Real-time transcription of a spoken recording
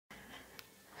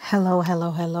Hello,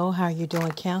 hello, hello. How are you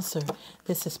doing, Cancer?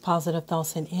 This is Positive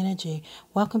Thoughts and Energy.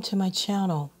 Welcome to my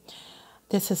channel.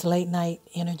 This is late night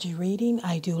energy reading.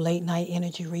 I do late night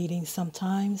energy readings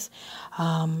sometimes.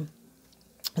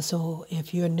 So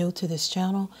if you're new to this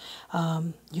channel,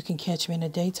 you can catch me in the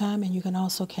daytime, and you can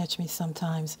also catch me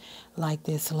sometimes like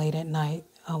this late at night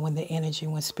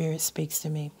when spirit speaks to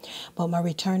me. But my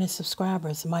returning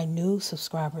subscribers, my new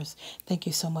subscribers, thank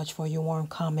you so much for your warm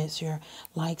comments, your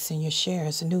likes, and your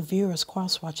shares. The new viewers,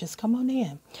 cross watchers, come on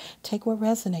in. Take what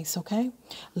resonates, okay?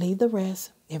 Leave the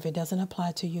rest. If it doesn't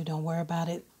apply to you, don't worry about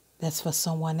it. That's for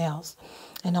someone else.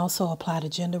 And also apply the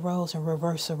gender roles and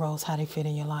reverse the roles, how they fit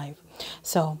in your life.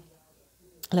 So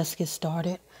let's get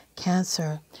started.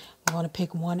 Cancer, I'm going to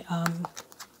pick one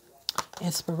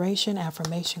inspiration,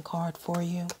 affirmation card for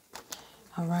you.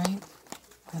 All right.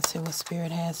 Let's see what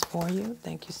Spirit has for you.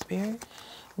 Thank you, Spirit.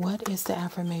 What is the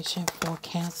affirmation for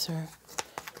Cancer?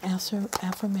 Answer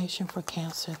affirmation for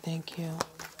Cancer. Thank you.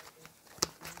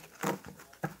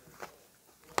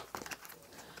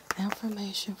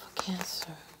 Affirmation for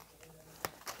Cancer.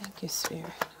 Thank you,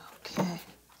 Spirit. Okay.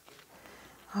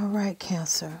 All right,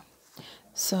 Cancer.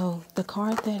 So the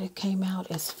card that it came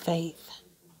out is Faith.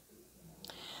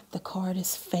 The card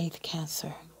is Faith,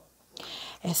 Cancer.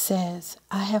 It says,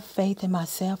 I have faith in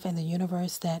myself and the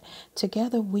universe that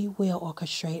together we will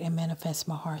orchestrate and manifest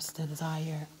my heart's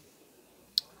desire.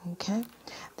 Okay?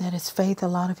 That is faith. A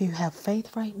lot of you have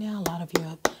faith right now. A lot of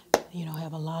you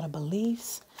have a lot of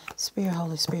beliefs. Spirit,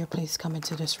 Holy Spirit, please come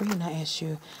into this reading. I ask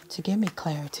you to give me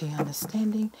clarity,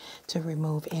 understanding, to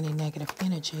remove any negative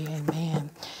energy.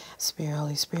 Amen. Spirit,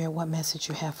 Holy Spirit, what message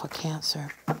you have for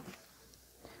Cancer?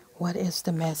 What is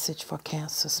the message for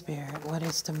Cancer, Spirit? What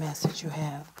is the message you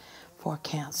have for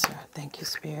Cancer? Thank you,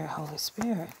 Spirit, Holy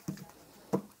Spirit.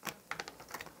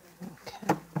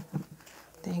 Okay.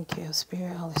 Thank you,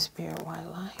 Spirit, Holy Spirit, white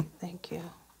light. Thank you.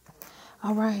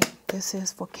 All right. This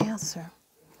is for Cancer.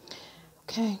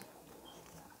 Okay.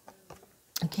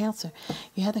 Cancer,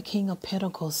 you have the King of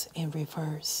Pentacles in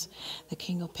reverse. The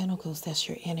King of Pentacles, that's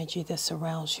your energy that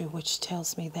surrounds you, which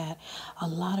tells me that a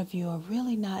lot of you are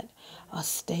really not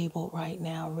stable right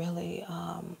now, really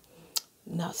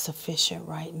not sufficient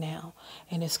right now.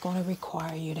 And it's going to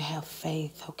require you to have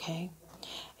faith, okay?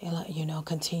 And,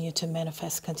 continue to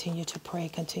manifest, continue to pray,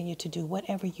 continue to do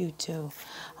whatever you do,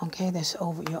 okay? That's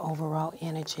over your overall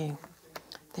energy.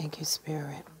 Thank you,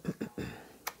 Spirit.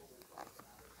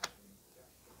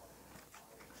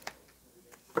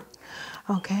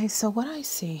 Okay, so what I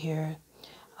see here,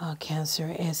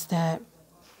 Cancer, is that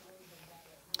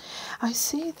I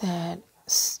see that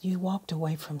you walked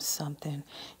away from something.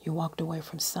 You walked away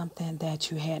from something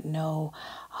that you had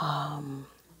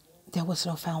there was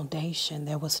no foundation.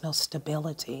 There was no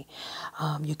stability.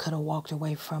 You could have walked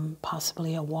away from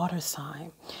possibly a water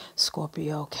sign,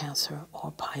 Scorpio, Cancer,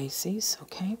 or Pisces,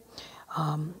 okay?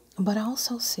 But I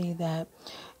also see that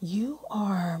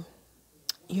you're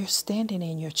standing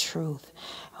in your truth,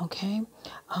 okay?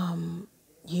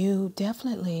 You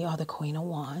definitely are the Queen of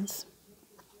Wands,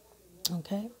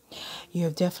 okay?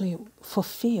 You're definitely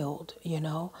fulfilled,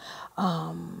 you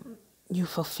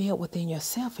fulfilled within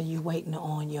yourself, and you're waiting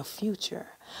on your future.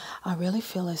 I really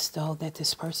feel as though that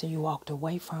this person you walked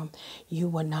away from, you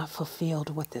were not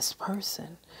fulfilled with this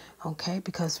person, okay?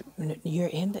 Because you're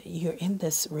in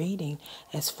this reading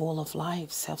as full of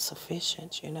life,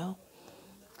 self-sufficient,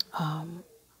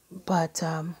 But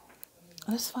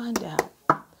let's find out.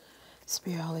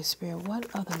 Spirit, Holy Spirit, what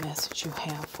other message you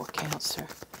have for Cancer?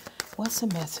 What's the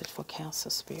message for Cancer,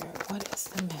 Spirit? What is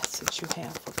the message you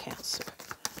have for Cancer?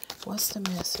 What's the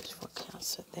message for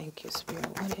Cancer? Thank you, Spirit.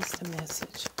 What is the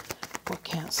message for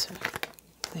Cancer?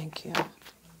 Thank you.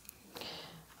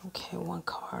 Okay, one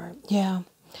card. Yeah.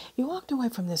 You walked away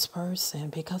from this person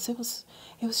because it was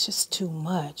just too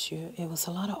much. It was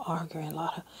a lot of arguing, a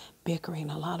lot of bickering,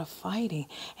 a lot of fighting.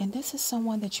 And this is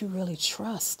someone that you really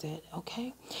trusted,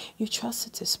 okay? You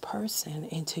trusted this person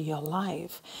into your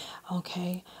life,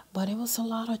 okay? But it was a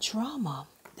lot of drama.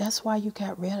 That's why you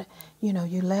got rid of,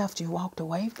 you left, you walked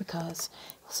away, because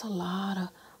it was a lot of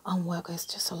unwelcome. It's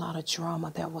just a lot of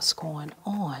drama that was going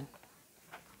on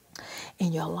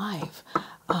in your life.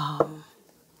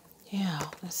 Yeah,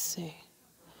 let's see.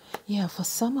 Yeah, for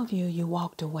some of you, you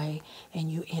walked away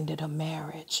and you ended a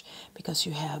marriage because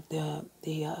you have the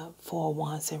Four of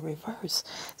Wands in reverse.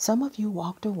 Some of you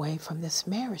walked away from this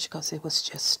marriage because it was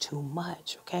just too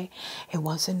much, okay? It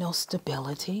wasn't no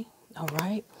stability, all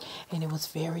right? And it was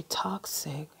very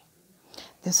toxic.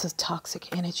 This is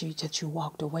toxic energy that you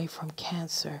walked away from,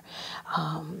 Cancer.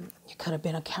 It could have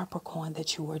been a Capricorn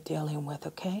that you were dealing with,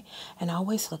 okay? And I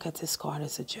always look at this card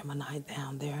as a Gemini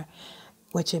down there.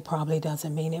 which it probably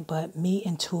doesn't mean it, but me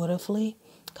intuitively,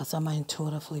 because I'm an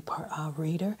intuitively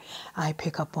reader, I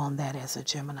pick up on that as a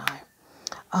Gemini.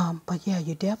 But yeah,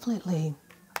 you definitely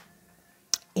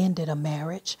ended a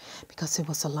marriage because it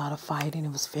was a lot of fighting.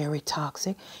 It was very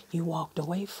toxic. You walked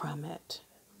away from it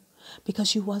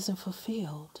because you wasn't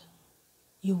fulfilled.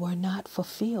 You were not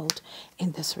fulfilled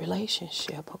in this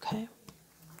relationship, okay?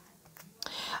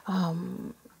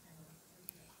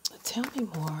 Tell me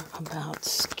more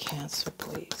about Cancer,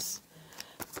 please.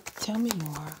 Tell me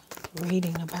more.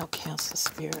 Reading about Cancer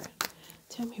spirit.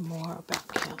 Tell me more about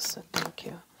Cancer. Thank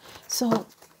you. So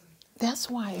that's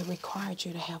why it required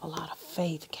you to have a lot of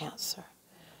faith, Cancer.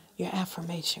 Your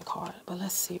affirmation card. But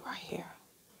let's see right here.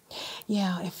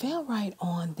 Yeah, it fell right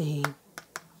on the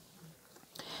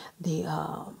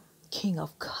King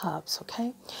of Cups,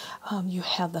 okay? You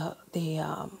have the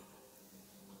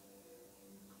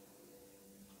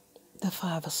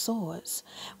Five of Swords,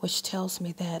 which tells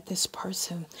me that this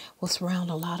person was around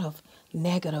a lot of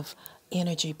negative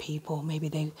energy people. Maybe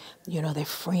they, their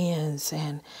friends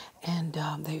and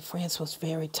their friends was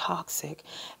very toxic,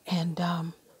 and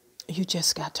you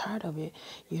just got tired of it.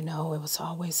 It was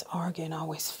always arguing,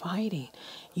 always fighting.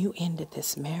 You ended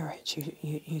this marriage.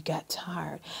 You got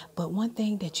tired. But one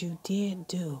thing that you did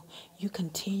do, you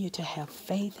continued to have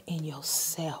faith in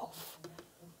yourself.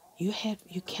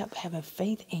 You kept having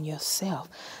faith in yourself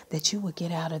that you would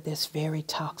get out of this very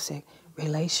toxic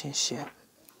relationship.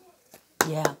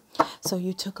 Yeah. So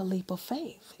you took a leap of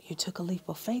faith. You took a leap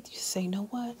of faith. You say, you know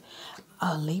what?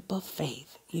 A leap of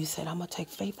faith. You said, I'm going to take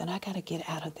faith and I got to get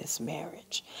out of this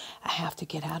marriage. I have to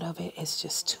get out of it. It's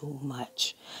just too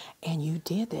much. And you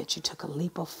did that. You took a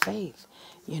leap of faith.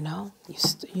 You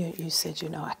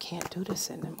said, I can't do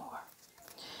this anymore.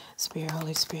 Spirit,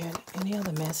 Holy Spirit, any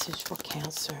other message for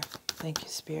Cancer? Thank you,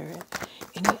 Spirit.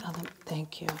 Any other?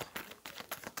 Thank you.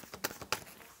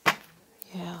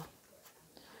 Yeah.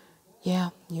 Yeah,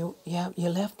 you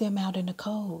left them out in the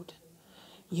cold.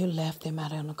 You left them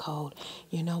out in the cold.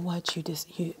 You know what?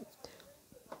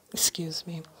 Excuse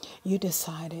me. You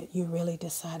really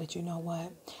decided, you know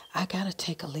what? I got to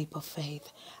take a leap of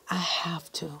faith. I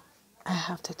have to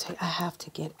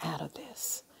get out of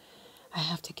this. I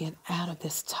have to get out of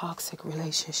this toxic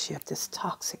relationship, this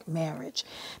toxic marriage,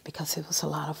 because it was a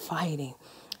lot of fighting.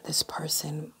 This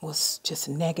person was just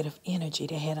negative energy.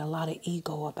 They had a lot of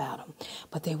ego about them,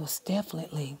 but they was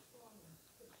definitely,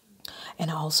 and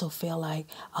I also feel like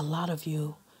a lot of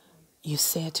you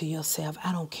said to yourself,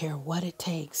 I don't care what it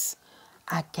takes.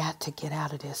 I got to get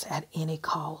out of this at any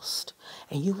cost.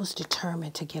 And you was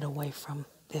determined to get away from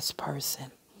this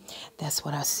person. That's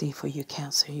what I see for you,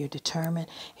 Cancer. You're determined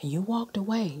and you walked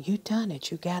away. You done it.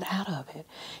 You got out of it,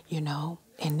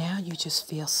 and now you just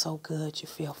feel so good. You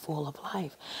feel full of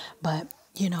life. But,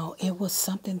 it was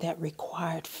something that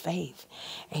required faith.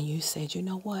 And you said, you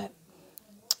know what?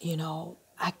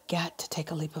 I got to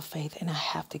take a leap of faith and I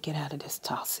have to get out of this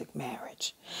toxic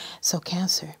marriage. So,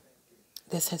 Cancer,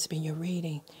 this has been your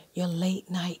reading, your late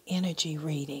night energy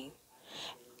reading.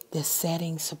 This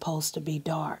setting's supposed to be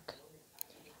dark.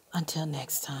 Until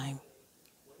next time,